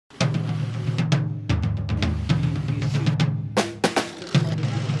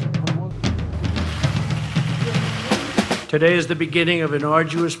Today is the beginning of an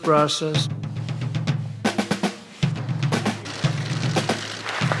arduous process.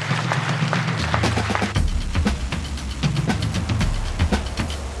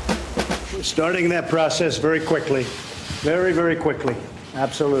 We're starting that process very quickly. Very, very quickly.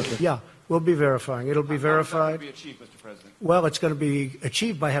 Absolutely. Yeah, we'll be verifying. It'll be verified. How is that going to be achieved, Mr. President? Well, it's going to be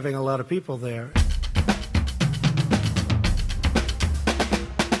achieved by having a lot of people there.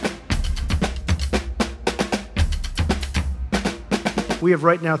 We have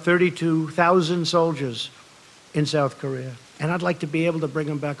right now 32,000 soldiers in South Korea, and I'd like to be able to bring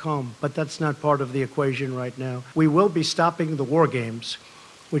them back home, but that's not part of the equation right now. We will be stopping the war games,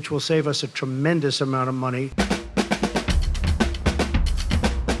 which will save us a tremendous amount of money.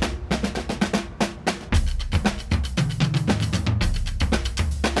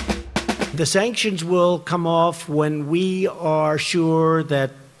 The sanctions will come off when we are sure that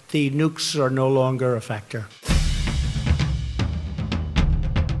the nukes are no longer a factor.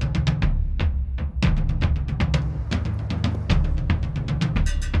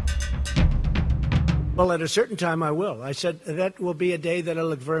 Well, at a certain time, I will. I said that will be a day that I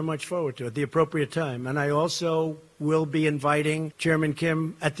look very much forward to at the appropriate time. And I also will be inviting Chairman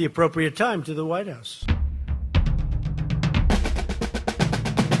Kim at the appropriate time to the White House.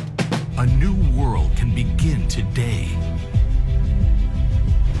 A new world can begin today.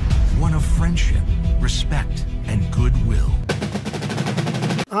 One of friendship, respect, and goodwill.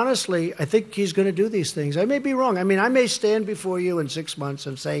 Honestly, I think he's going to do these things. I may be wrong. I mean, I may stand before you in 6 months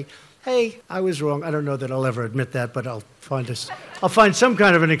and say, hey, I was wrong. I don't know that I'll ever admit that, but I'll find some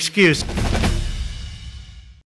kind of an excuse.